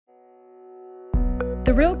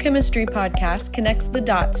The Real Chemistry podcast connects the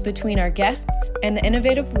dots between our guests and the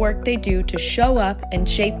innovative work they do to show up and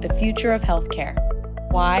shape the future of healthcare.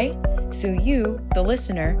 Why? So you, the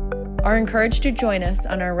listener, are encouraged to join us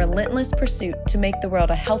on our relentless pursuit to make the world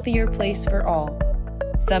a healthier place for all.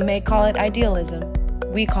 Some may call it idealism.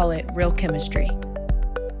 We call it real chemistry.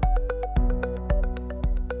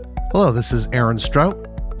 Hello, this is Aaron Strout,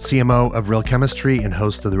 CMO of Real Chemistry and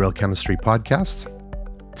host of the Real Chemistry podcast.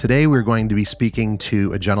 Today, we're going to be speaking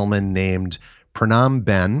to a gentleman named Pranam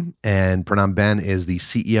Ben, and Pranam Ben is the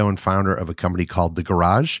CEO and founder of a company called The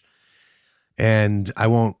Garage. And I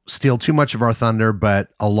won't steal too much of our thunder,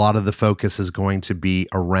 but a lot of the focus is going to be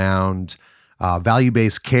around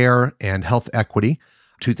value-based care and health equity,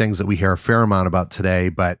 two things that we hear a fair amount about today.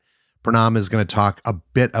 But Pranam is going to talk a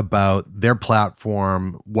bit about their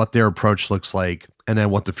platform, what their approach looks like, and then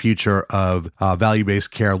what the future of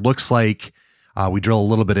value-based care looks like. We drill a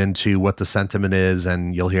little bit into what the sentiment is,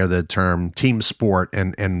 and you'll hear the term team sport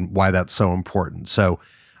and why that's so important. So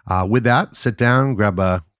with that, sit down, grab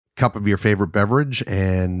a cup of your favorite beverage,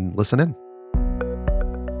 and listen in.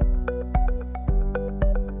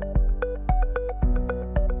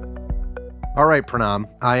 All right, Pranam,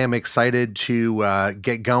 I am excited to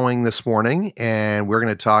get going this morning, and we're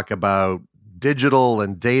going to talk about digital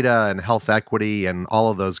and data and health equity and all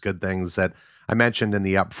of those good things that I mentioned in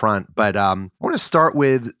the upfront. But I want to start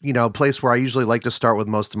with, a place where I usually like to start with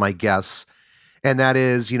most of my guests. And that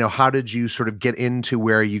is, how did you sort of get into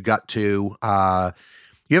where you got to?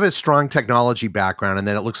 You have a strong technology background, and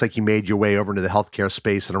then it looks like you made your way over into the healthcare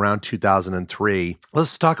space in around 2003.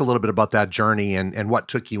 Let's talk a little bit about that journey and what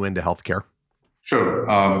took you into healthcare. Sure.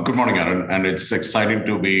 Good morning, Aaron. And it's exciting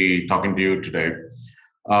to be talking to you today.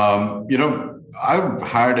 I've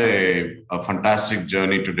had a fantastic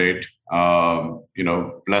journey to date.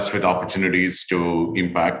 Blessed with opportunities to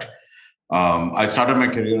impact. I started my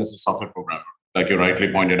career as a software programmer, like you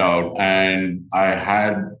rightly pointed out, and I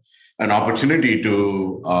had an opportunity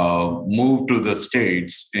to move to the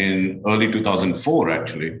States in early 2004,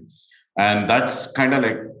 actually. And that's kind of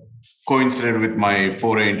like coincided with my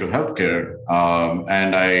foray into healthcare.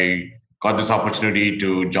 And I got this opportunity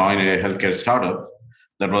to join a healthcare startup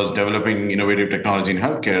that was developing innovative technology in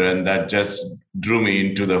healthcare. And that just drew me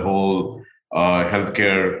into the whole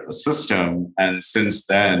healthcare system. And since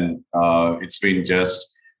then, it's been just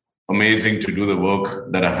amazing to do the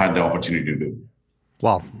work that I had the opportunity to do.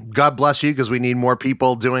 Well, God bless you, because we need more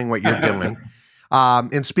people doing what you're doing.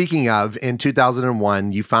 And speaking of, in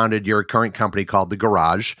 2001, you founded your current company called The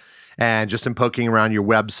Garage. And just in poking around your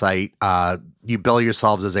website, you bill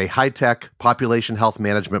yourselves as a high-tech population health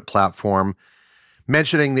management platform,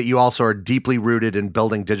 mentioning that you also are deeply rooted in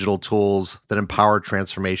building digital tools that empower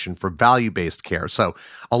transformation for value-based care. So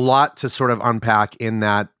a lot to sort of unpack in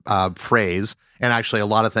that phrase, and actually a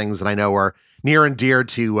lot of things that I know are near and dear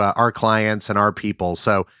to our clients and our people.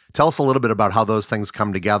 So tell us a little bit about how those things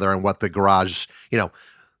come together and what the Garage,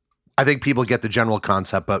 I think people get the general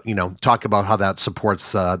concept, but, talk about how that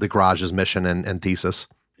supports the Garage's mission and thesis.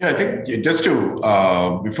 Yeah, I think just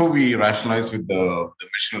to, before we rationalize with the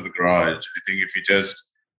mission of the Garage, I think if you just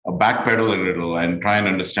backpedal a little and try and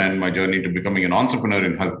understand my journey to becoming an entrepreneur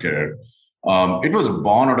in healthcare, it was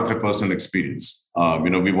born out of a personal experience.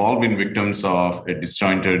 We've all been victims of a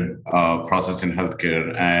disjointed process in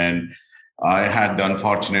healthcare. And I had the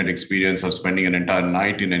unfortunate experience of spending an entire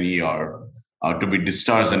night in an ER to be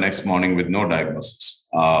discharged the next morning with no diagnosis.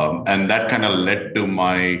 And that kind of led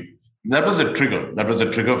to that was a trigger. That was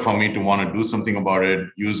a trigger for me to want to do something about it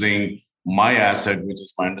using my asset, which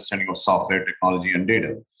is my understanding of software, technology, and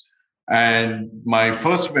data. And my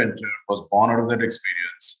first venture was born out of that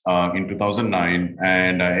experience in 2009.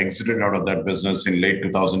 And I exited out of that business in late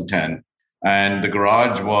 2010. And the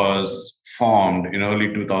Garage was formed in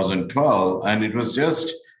early 2012. And it was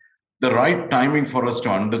just the right timing for us to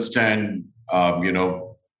understand,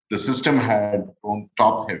 the system had gone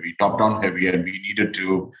top-down heavy, and we needed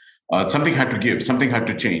to, something had to give, something had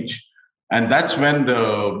to change. And that's when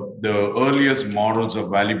the earliest models of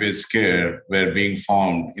value-based care were being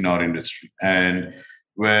formed in our industry. And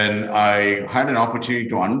when I had an opportunity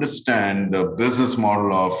to understand the business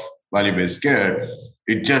model of value-based care,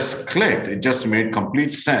 it just clicked. It just made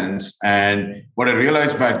complete sense. And what I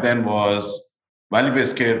realized back then was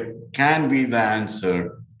value-based care can be the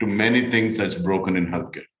answer to many things that's broken in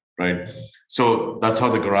healthcare, right? So that's how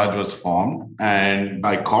the Garage was formed. And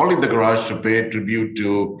I called it the Garage to pay tribute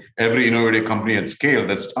to every innovative company at scale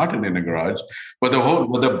that started in a garage. But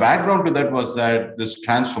the background to that was that this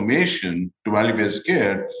transformation to value-based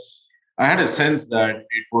care, I had a sense that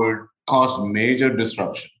it would cause major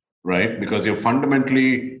disruption, right? Because you're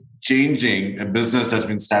fundamentally changing a business that's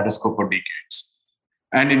been status quo for decades.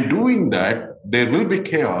 And in doing that, there will be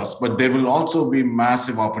chaos, but there will also be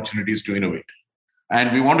massive opportunities to innovate.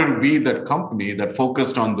 And we wanted to be that company that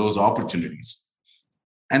focused on those opportunities.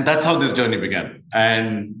 And that's how this journey began.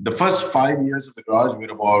 And the first 5 years of the garage were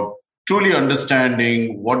about truly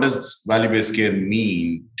understanding what does value-based care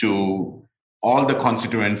mean to all the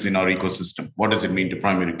constituents in our ecosystem. What does it mean to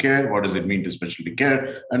primary care? What does it mean to specialty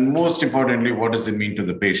care? And most importantly, what does it mean to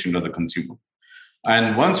the patient or the consumer?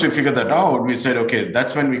 And once we figured that out, we said, okay,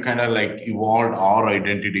 that's when we kind of like evolved our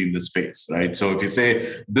identity in the space, right? So if you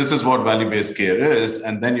say, this is what value-based care is,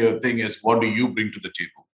 and then your thing is, what do you bring to the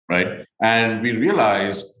table, right? And we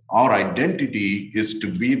realized our identity is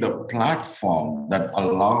to be the platform that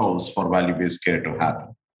allows for value-based care to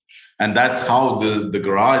happen. And that's how the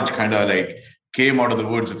garage kind of like came out of the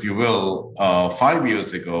woods, if you will, 5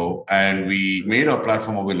 years ago. And we made our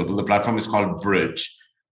platform available. The platform is called Bridge.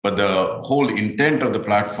 But the whole intent of the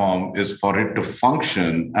platform is for it to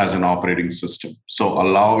function as an operating system. So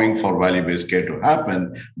allowing for value-based care to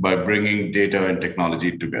happen by bringing data and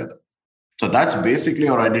technology together. So that's basically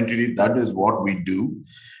our identity. That is what we do.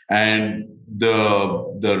 And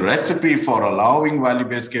the recipe for allowing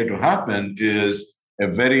value-based care to happen is a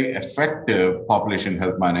very effective population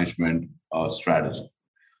health management strategy.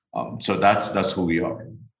 So that's who we are.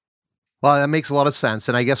 Well, that makes a lot of sense.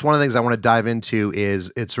 And I guess one of the things I want to dive into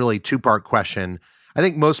is it's really a two-part question. I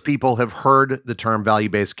think most people have heard the term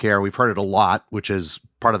value-based care. We've heard it a lot, which is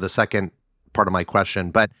part of the second part of my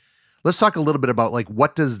question. But let's talk a little bit about like,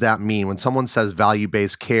 what does that mean when someone says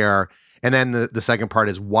value-based care? And then the second part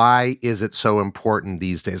is, why is it so important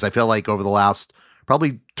these days? I feel like over the last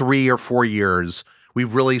probably 3 or 4 years,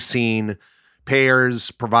 we've really seen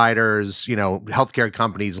payers, providers, healthcare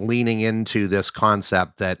companies leaning into this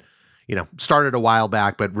concept that started a while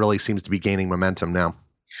back, but really seems to be gaining momentum now.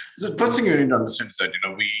 The first thing you need to understand is that,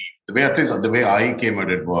 the way I came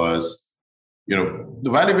at it was, the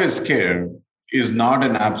value-based care is not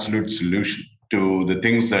an absolute solution to the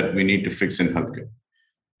things that we need to fix in healthcare.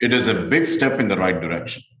 It is a big step in the right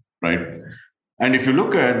direction, right? And if you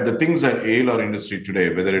look at the things that ail our industry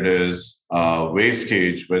today, whether it is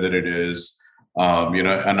wastage, whether it is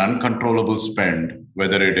an uncontrollable spend,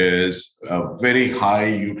 whether it is a very high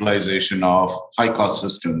utilization of high-cost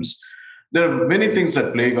systems. There are many things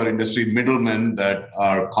that plague our industry, middlemen that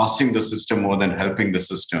are costing the system more than helping the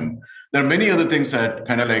system. There are many other things that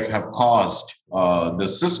kind of like have caused the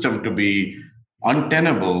system to be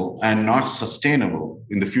untenable and not sustainable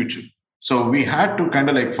in the future. So we had to kind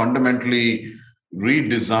of like fundamentally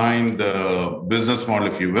redesign the business model,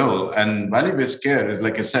 if you will. And value-based care is,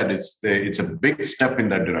 like I said, it's a big step in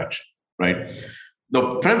that direction, right?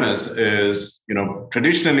 The premise is,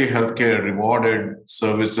 traditionally healthcare rewarded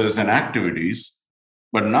services and activities,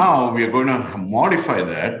 but now we are going to modify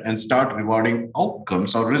that and start rewarding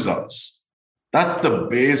outcomes or results. That's the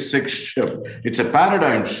basic shift. It's a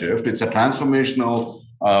paradigm shift. It's a transformational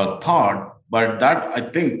thought, but that, I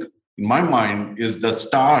think, in my mind, is the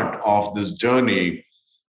start of this journey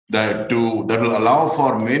that will allow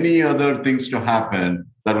for many other things to happen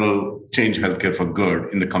that will change healthcare for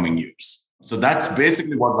good in the coming years. So that's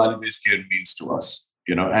basically what value-based care means to us.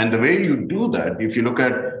 And the way you do that, if you look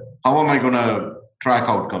at how am I going to track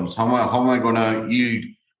outcomes, how am I going to yield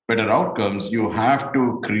better outcomes, you have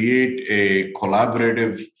to create a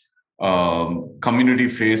collaborative,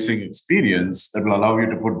 community-facing experience that will allow you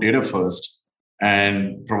to put data first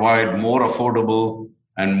and provide more affordable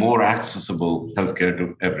and more accessible healthcare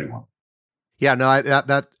to everyone. Yeah, no,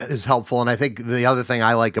 that is helpful. And I think the other thing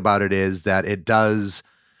I like about it is that it does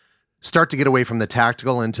start to get away from the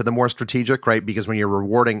tactical into the more strategic, right? Because when you're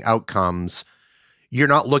rewarding outcomes, you're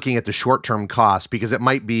not looking at the short-term cost, because it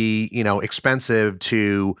might be, expensive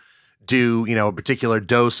to do, a particular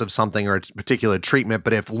dose of something or a particular treatment.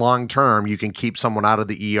 But if long-term you can keep someone out of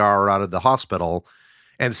the ER or out of the hospital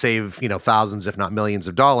and save, thousands, if not millions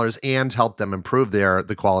of dollars, and help them improve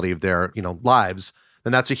the quality of their, lives,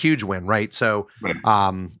 then that's a huge win, right? So,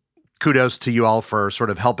 right. Kudos to you all for sort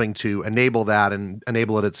of helping to enable that and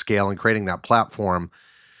enable it at scale and creating that platform.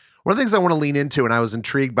 One of the things I want to lean into, and I was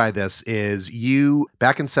intrigued by this, is you,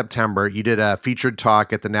 back in September, you did a featured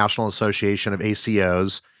talk at the National Association of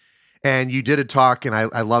ACOs, and you did a talk, and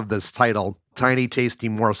I love this title, Tiny Tasty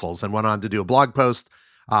Morsels, and went on to do a blog post,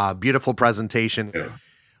 beautiful presentation. Yeah.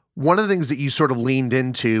 One of the things that you sort of leaned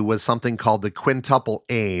into was something called the quintuple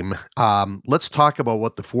aim. Let's talk about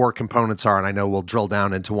what the 4 components are, and I know we'll drill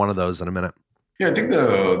down into one of those in a minute. Yeah, I think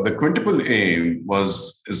the quintuple aim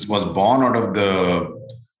was born out of the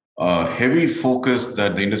heavy focus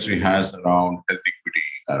that the industry has around health equity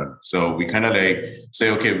So we kind of say,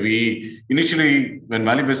 okay, we initially, when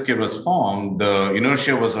value-based care was formed, the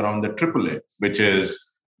inertia was around the AAA, which is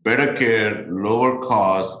better care, lower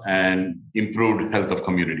cost, and improved health of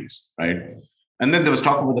communities, right? And then there was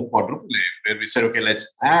talk about the quadruple A, where we said, okay, let's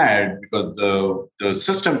add, because the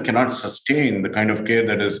system cannot sustain the kind of care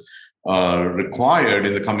that is required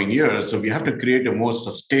in the coming years. So we have to create a more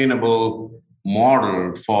sustainable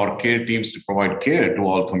model for care teams to provide care to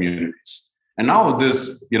all communities. And now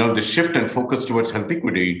this, the shift and focus towards health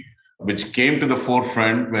equity, which came to the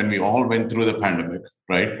forefront when we all went through the pandemic,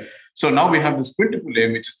 right? So now we have this quintuple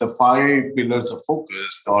aim, which is the 5 pillars of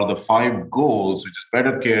focus or the 5 goals, which is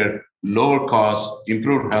better care, lower cost,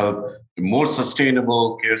 improved health, a more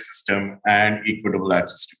sustainable care system, and equitable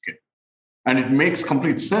access to care. And it makes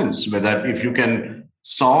complete sense that if you can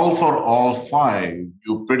solve for all 5,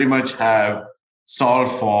 you pretty much have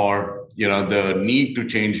solved for the need to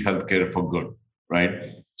change healthcare for good, right?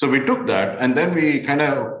 So we took that and then we kind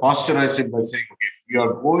of posturized it by saying, okay, if we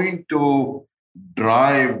are going to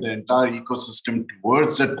drive the entire ecosystem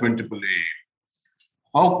towards that quintuple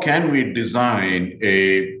A, how can we design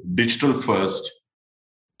a digital first,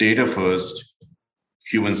 data first,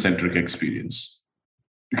 human centric experience?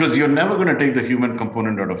 Because you're never going to take the human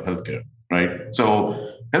component out of healthcare, right? So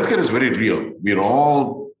healthcare is very real. We're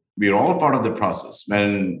all part of the process.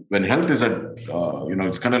 When health is at,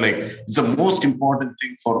 it's kind of like it's the most important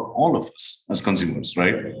thing for all of us as consumers,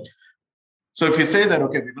 right? So if you say that,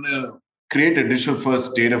 okay, we're going to create a digital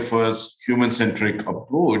first, data first, human centric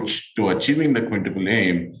approach to achieving the quintuple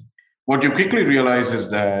aim, what you quickly realize is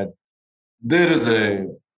that there is a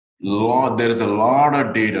lot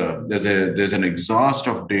of data. There's an exhaust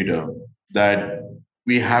of data that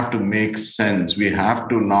we have to make sense. We have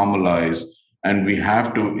to normalize. And we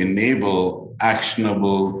have to enable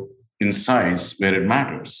actionable insights where it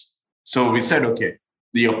matters. So we said, okay,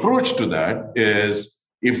 the approach to that is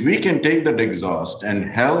if we can take that exhaust and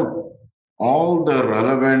help all the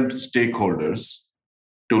relevant stakeholders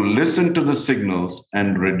to listen to the signals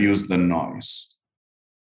and reduce the noise,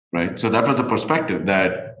 right? So that was the perspective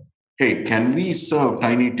that, hey, can we serve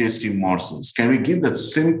tiny, tasty morsels? Can we give that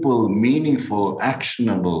simple, meaningful,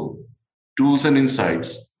 actionable tools and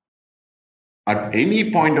insights at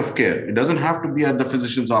any point of care? It doesn't have to be at the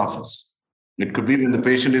physician's office. It could be when the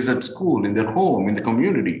patient is at school, in their home, in the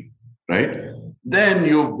community, right? Then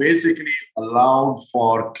you basically allowed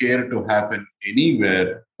for care to happen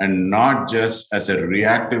anywhere and not just as a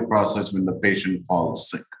reactive process when the patient falls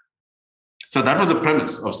sick. So that was the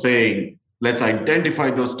premise of saying, let's identify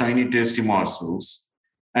those tiny, tasty morsels.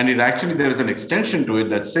 And there is an extension to it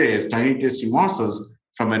that says tiny, tasty morsels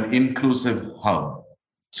from an inclusive hub.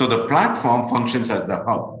 So the platform functions as the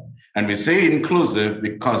hub. And we say inclusive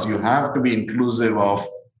because you have to be inclusive of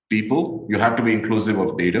people, you have to be inclusive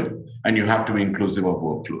of data, and you have to be inclusive of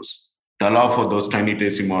workflows to allow for those tiny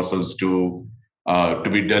tasty morsels to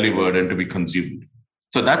be delivered and to be consumed.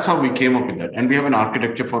 So that's how we came up with that. And we have an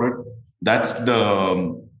architecture for it. That's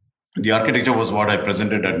the architecture was what I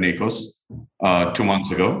presented at NACOS 2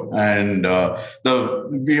 months ago. And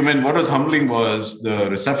what was humbling was the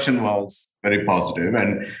reception was very positive.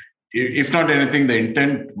 And if not anything,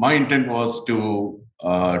 my intent was to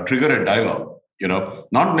trigger a dialogue,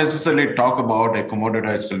 not necessarily talk about a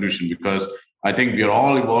commoditized solution, because I think we are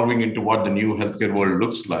all evolving into what the new healthcare world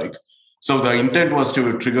looks like. So the intent was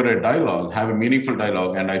to trigger a dialogue, have a meaningful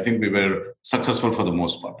dialogue. And I think we were successful for the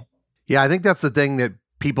most part. Yeah, I think that's the thing that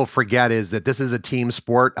people forget is that this is a team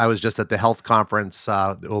sport. I was just at the health conference.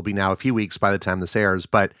 It will be now a few weeks by the time this airs,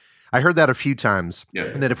 but I heard that a few times. Yeah.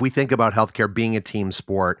 And that if we think about healthcare being a team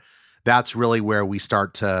sport, that's really where we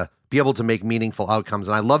start to be able to make meaningful outcomes.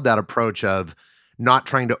 And I love that approach of not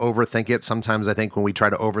trying to overthink it. Sometimes I think when we try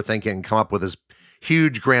to overthink it and come up with this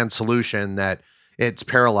huge grand solution, that it's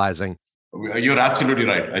paralyzing. You're absolutely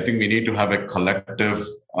right. I think we need to have a collective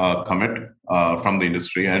commit from the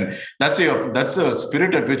industry, and that's a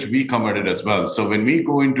spirit at which we committed as well. So when we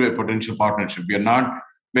go into a potential partnership, we are not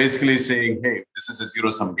basically saying, "Hey, this is a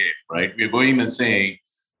zero-sum game," right? We're going and saying,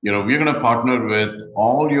 we're going to partner with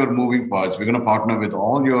all your moving parts. We're going to partner with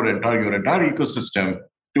all your entire ecosystem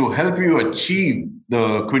to help you achieve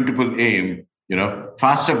the quintuple aim,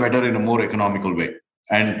 faster, better, in a more economical way.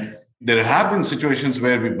 And there have been situations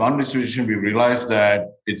where we've gone to a situation, we realized that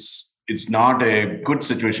it's not a good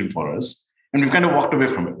situation for us, and we've kind of walked away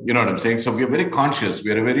from it. You know what I'm saying? So we are very conscious. We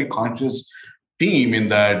are a very conscious team in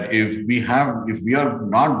that if we are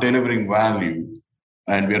not delivering value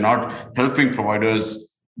and we are not helping providers,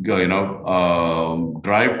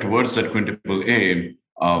 drive towards that quintuple aim,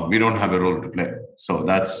 we don't have a role to play. So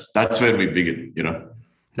that's where we begin.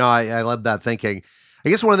 No, I love that thinking. I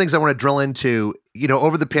guess one of the things I want to drill into,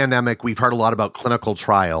 over the pandemic, we've heard a lot about clinical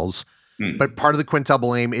trials, but part of the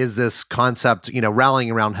quintuple aim is this concept,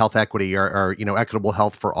 rallying around health equity or equitable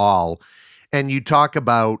health for all. And you talk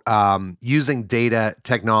about using data,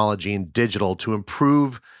 technology, and digital to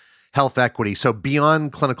improve health equity. So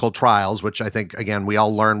beyond clinical trials, which I think, again, we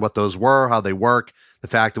all learned what those were, how they work, the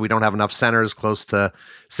fact that we don't have enough centers close to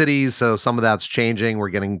cities. So some of that's changing. We're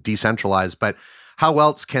getting decentralized. But how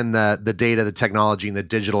else can the data, the technology, and the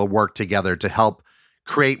digital work together to help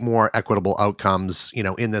create more equitable outcomes,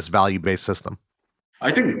 in this value-based system?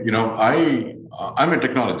 I think, I'm a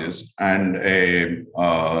technologist and a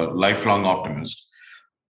lifelong optimist.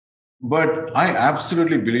 But I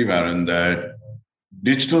absolutely believe, Aaron, that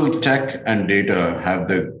digital tech and data have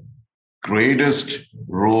the greatest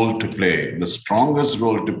role to play, the strongest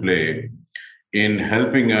role to play in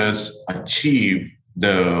helping us achieve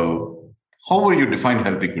however you define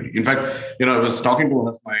health equity. In fact, I was talking to one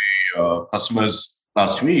of my customers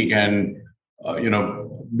last week, and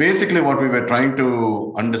basically what we were trying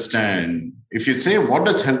to understand, if you say, what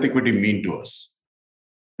does health equity mean to us,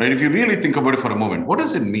 right? If you really think about it for a moment, what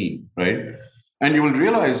does it mean, right? And you will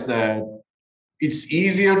realize that it's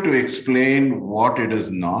easier to explain what it is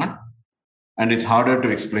not, and it's harder to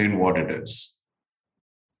explain what it is.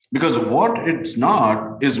 Because what it's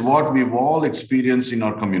not is what we've all experienced in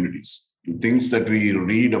our communities. The things that we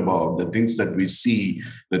read about, the things that we see,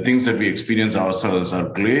 the things that we experience ourselves are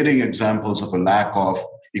glaring examples of a lack of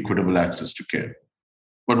equitable access to care.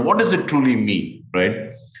 But what does it truly mean,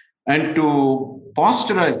 right? And to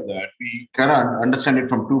posterize that, we kind of understand it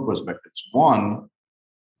from two perspectives. One,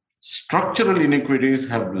 structural inequities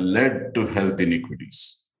have led to health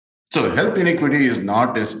inequities. So health inequity is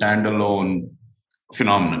not a standalone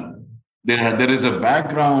phenomenon. There is a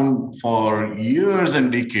background for years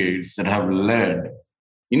and decades that have led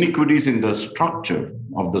inequities in the structure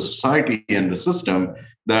of the society and the system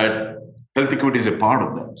that health equity is a part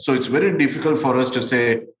of that. So it's very difficult for us to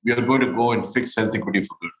say we are going to go and fix health equity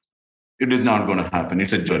for good. It is not going to happen.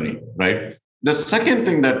 It's a journey, right? The second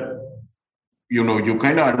thing that you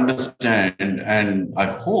kind of understand, and I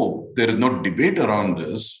hope there is no debate around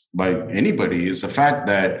this by anybody, is the fact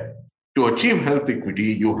that to achieve health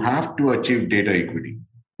equity, you have to achieve data equity.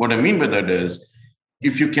 What I mean by that is,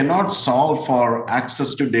 if you cannot solve for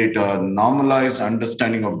access to data, normalized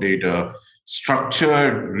understanding of data,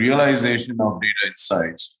 structured realization of data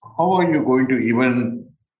insights, how are you going to even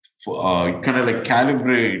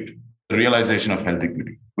calibrate the realization of health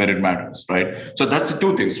equity where it matters, right? So that's the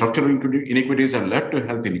two things. Structural inequities have led to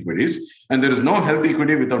health inequities, and there is no health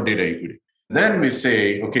equity without data equity. Then we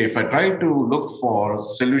say, okay, if I try to look for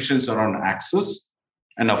solutions around access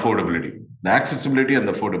and affordability, the accessibility and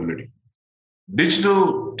the affordability,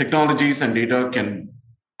 digital technologies and data can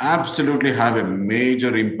absolutely have a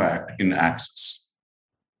major impact in access.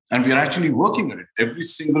 And we are actually working on it every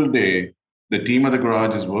single day. The team at the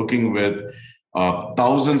Garage is working with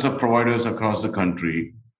thousands of providers across the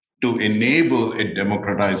country to enable a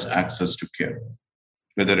democratized access to care,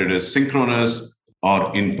 whether it is synchronous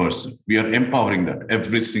or in person. We are empowering that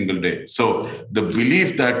every single day. So the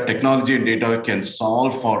belief that technology and data can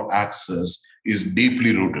solve for access is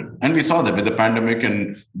deeply rooted. And we saw that with the pandemic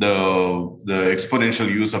and the exponential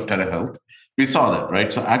use of telehealth. We saw that,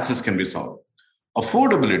 right? So access can be solved.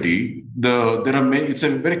 Affordability, there are many, it's a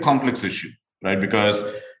very complex issue, right? Because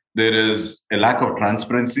there is a lack of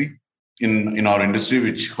transparency in our industry,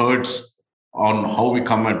 which hurts on how we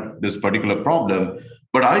come at this particular problem.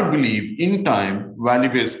 But I believe in time,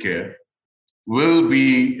 value-based care will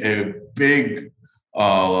be a big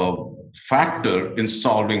factor in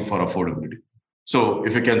solving for affordability. So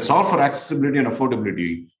if you can solve for accessibility and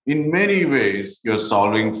affordability, in many ways, you're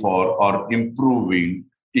solving for or improving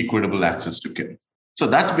equitable access to care. So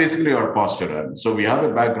that's basically our posture. So we have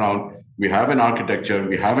a background, we have an architecture,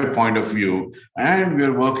 we have a point of view, and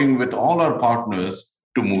we're working with all our partners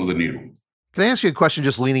to move the needle. Can I ask you a question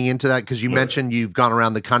just leaning into that? Because you mentioned you've gone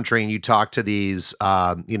around the country and you talk to these,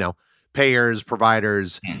 payers,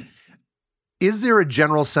 providers. Is there a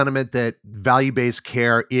general sentiment that value-based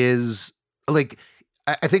care is like,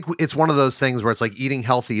 I think it's one of those things where it's like eating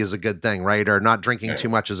healthy is a good thing, right? Or not drinking too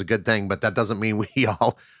much is a good thing, but that doesn't mean we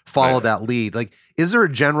all follow that lead. Like, is there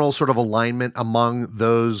a general sort of alignment among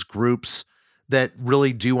those groups that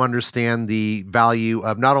really do understand the value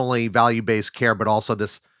of not only value-based care, but also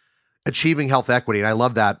this achieving health equity? And I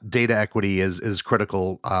love that data equity is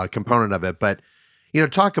critical component of it. But,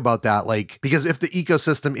 talk about that, like, because if the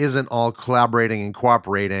ecosystem isn't all collaborating and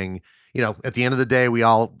cooperating, at the end of the day, we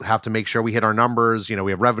all have to make sure we hit our numbers.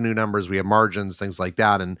 We have revenue numbers, we have margins, things like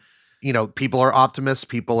that. And people are optimists,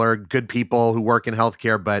 people are good people who work in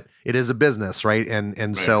healthcare, but it is a business, right? And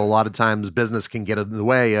Right. so a lot of times business can get in the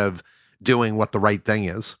way of doing what the right thing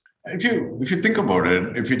is. If you think about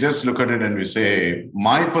it, if you just look at it and we say,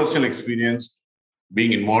 my personal experience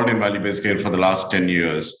being involved in value-based care for the last 10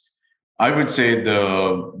 years, I would say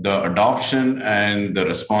the adoption and the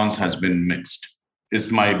response has been mixed,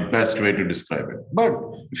 is my best way to describe it. But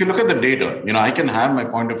if you look at the data, I can have my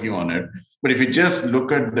point of view on it, but if you just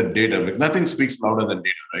look at the data, because nothing speaks louder than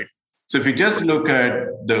data, right? So if you just look at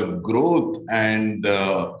the growth and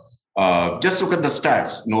just look at the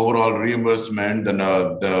stats, overall reimbursement, and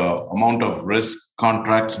the amount of risk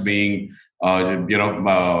contracts being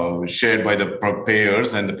shared by the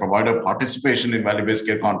payers and the provider participation in value-based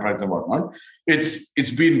care contracts and whatnot,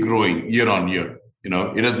 it's been growing year on year.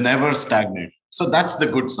 It has never stagnated. So that's the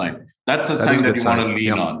good sign. That's a sign that you want to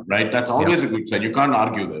lean on, right? That's always a good sign. You can't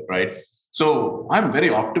argue that, right? So I'm very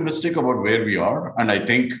optimistic about where we are. And I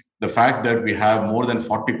think the fact that we have more than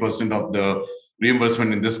 40% of the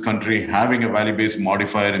reimbursement in this country having a value-based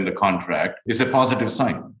modifier in the contract is a positive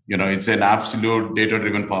sign. It's an absolute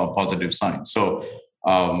data-driven positive sign. So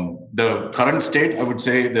the current state, I would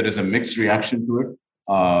say there is a mixed reaction to it,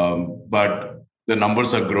 but the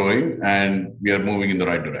numbers are growing and we are moving in the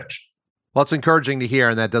right direction. Well, it's encouraging to hear,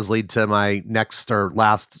 and that does lead to my next or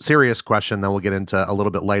last serious question that we'll get into a little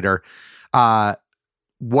bit later.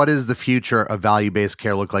 What does the future of value-based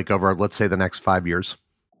care look like over, let's say, the next 5 years?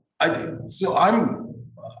 I think so. I'm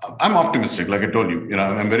optimistic, like I told you.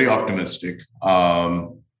 I'm very optimistic.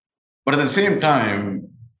 But at the same time,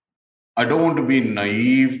 I don't want to be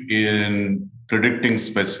naive in predicting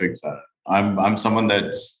specifics. I'm someone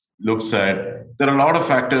that looks at there are a lot of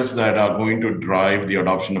factors that are going to drive the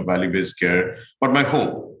adoption of value-based care. But my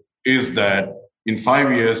hope is that in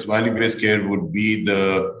 5 years, value-based care would be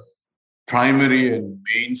the primary and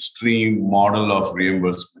mainstream model of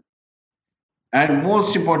reimbursement. And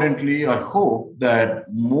most importantly, I hope that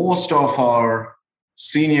most of our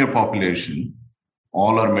senior population,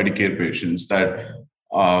 all our Medicare patients that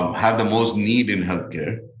have the most need in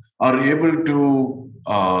healthcare, are able to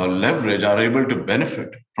leverage, are able to benefit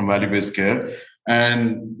from value-based care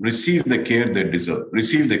and receive the care they deserve,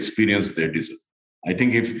 receive the experience they deserve. I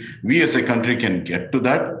think if we as a country can get to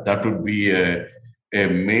that, that would be a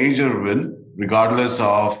major win, regardless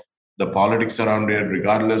of the politics around it,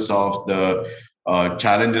 regardless of the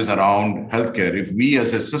challenges around healthcare. If we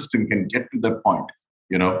as a system can get to that point,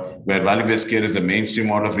 where value-based care is a mainstream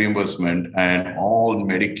model of reimbursement and all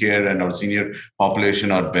Medicare and our senior population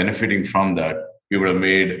are benefiting from that, we would have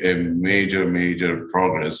made a major, major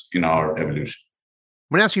progress in our evolution.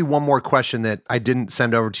 I'm going to ask you one more question that I didn't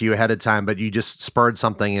send over to you ahead of time, but you just spurred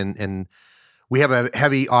something. And we have a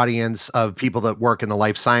heavy audience of people that work in the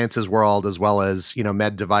life sciences world, as well as,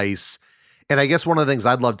 med device. And I guess one of the things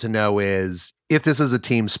I'd love to know is, if this is a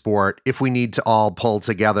team sport, if we need to all pull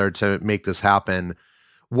together to make this happen,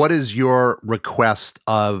 what is your request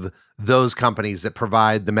of those companies that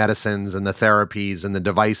provide the medicines and the therapies and the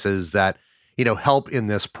devices that, help in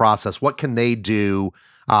this process? What can they do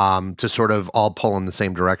to sort of all pull in the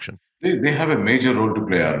same direction? They have a major role to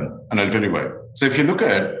play, Aaron, and I'll tell you why. So if you look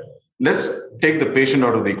at, let's take the patient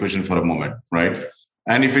out of the equation for a moment, right?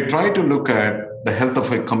 And if you try to look at the health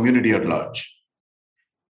of a community at large,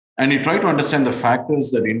 and you try to understand the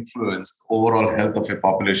factors that influence the overall health of a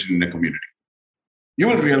population in a community, you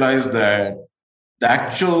will realize that the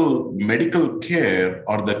actual medical care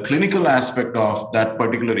or the clinical aspect of that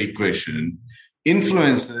particular equation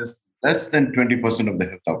influences less than 20% of the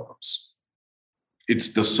health outcomes.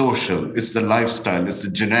 It's the social, it's the lifestyle, it's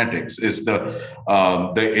the genetics, it's the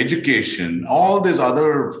education, all these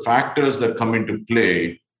other factors that come into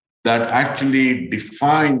play that actually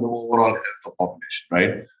define the overall health of the population,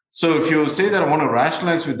 right? So if you say that I want to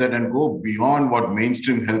rationalize with that and go beyond what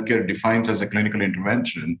mainstream healthcare defines as a clinical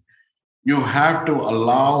intervention, you have to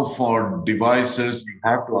allow for devices, you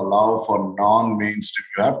have to allow for non-mainstream,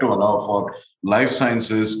 you have to allow for life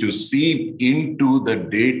sciences to seep into the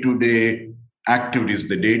day-to-day activities,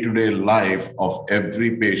 the day-to-day life of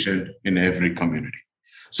every patient in every community.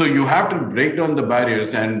 So you have to break down the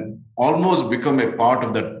barriers and almost become a part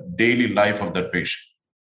of the daily life of that patient.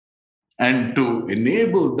 And to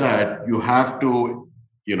enable that, you have to,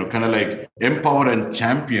 kind of like empower and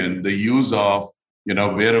champion the use of,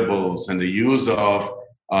 wearables and the use of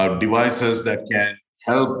devices that can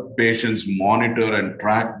help patients monitor and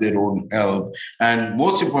track their own health. And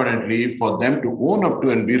most importantly, for them to own up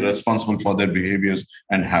to and be responsible for their behaviors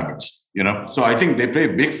and habits, So I think they play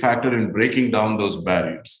a big factor in breaking down those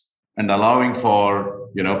barriers and allowing for,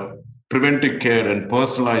 preventive care and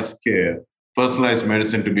personalized care personalized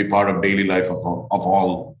medicine to be part of daily life of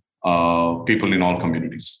all people in all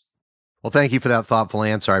communities. Well, thank you for that thoughtful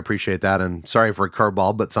answer. I appreciate that. And sorry for a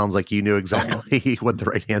curveball, but sounds like you knew exactly what the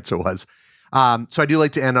right answer was. So I do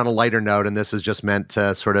like to end on a lighter note, and this is just meant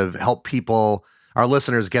to sort of help people, our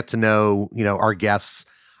listeners, get to know, our guests.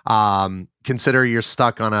 Consider you're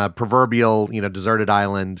stuck on a proverbial, deserted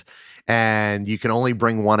island, and you can only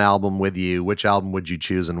bring one album with you. Which album would you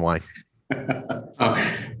choose and why?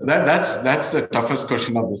 That's the toughest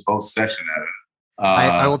question of this whole session, Aaron.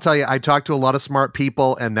 I will tell you, I talk to a lot of smart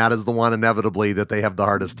people, and that is the one inevitably that they have the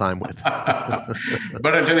hardest time with.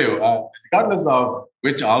 But I'll tell you, regardless of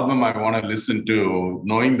which album I want to listen to,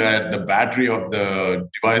 knowing that the battery of the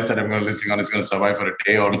device that I'm going to listen on is going to survive for a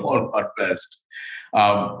day or more at best,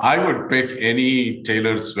 I would pick any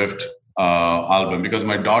Taylor Swift album because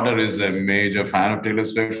my daughter is a major fan of Taylor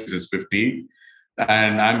Swift. She's 50.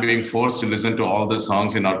 And I'm being forced to listen to all the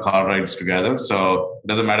songs in our car rides together. So it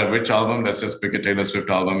doesn't matter which album, let's just pick a Taylor Swift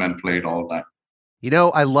album and play it all the time.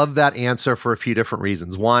 I love that answer for a few different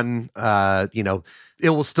reasons. One, it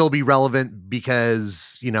will still be relevant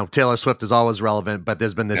because, Taylor Swift is always relevant, but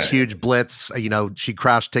there's been this huge blitz. She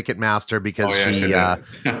crashed Ticketmaster because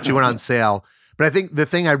she went on sale. But I think the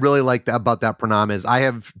thing I really like about that, Pranam, is I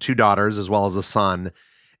have 2 daughters as well as a son.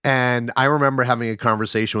 And I remember having a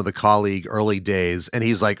conversation with a colleague early days, and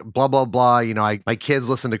he's like, blah, blah, blah. My kids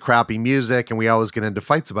listen to crappy music and we always get into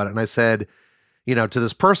fights about it. And I said, to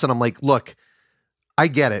this person, I'm like, look, I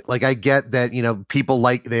get it. Like, I get that, people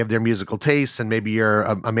they have their musical tastes and maybe you're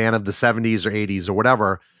a man of the 70s or 80s or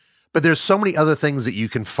whatever, but there's so many other things that you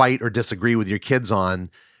can fight or disagree with your kids on.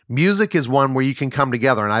 Music is one where you can come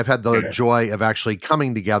together. And I've had the joy of actually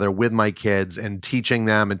coming together with my kids and teaching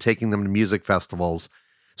them and taking them to music festivals.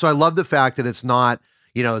 So I love the fact that it's not,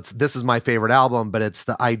 this is my favorite album, but it's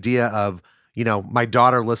the idea of, my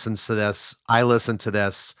daughter listens to this, I listen to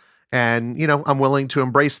this, and, I'm willing to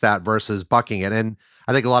embrace that versus bucking it. And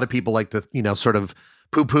I think a lot of people like to, sort of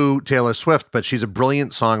poo-poo Taylor Swift, but she's a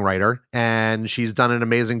brilliant songwriter and she's done an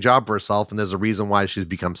amazing job for herself. And there's a reason why she's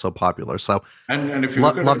become so popular. So and if you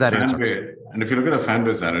love that answer. And if you look at her fan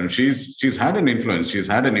base, Aaron, she's had an influence, she's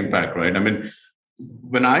had an impact, right? I mean,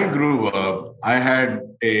 when I grew up, I had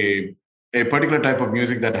a particular type of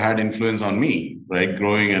music that had influence on me, right?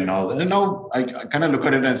 Growing and all that. And now I kind of look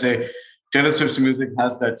at it and say, Taylor Swift's music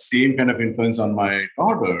has that same kind of influence on my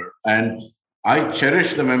daughter. And I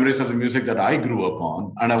cherish the memories of the music that I grew up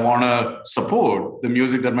on. And I want to support the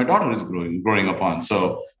music that my daughter is growing up on.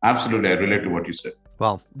 So absolutely, I relate to what you said.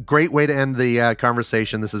 Well, great way to end the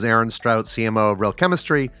conversation. This is Aaron Strout, CMO of Real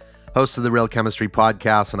Chemistry, host of the Real Chemistry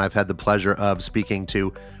podcast, and I've had the pleasure of speaking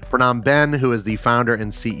to Pranam Ben, who is the founder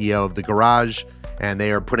and CEO of The Garage, and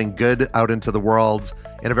they are putting good out into the world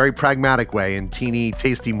in a very pragmatic way in teeny,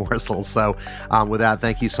 tasty morsels. So with that,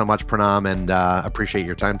 thank you so much, Pranam, and appreciate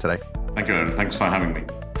your time today. Thank you, Aaron. Thanks for having me.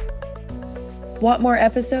 Want more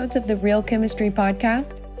episodes of the Real Chemistry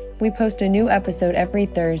podcast? We post a new episode every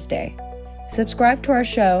Thursday. Subscribe to our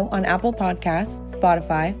show on Apple Podcasts,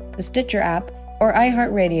 Spotify, the Stitcher app, or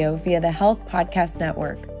iHeartRadio via the Health Podcast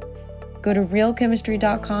Network. Go to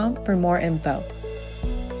realchemistry.com for more info.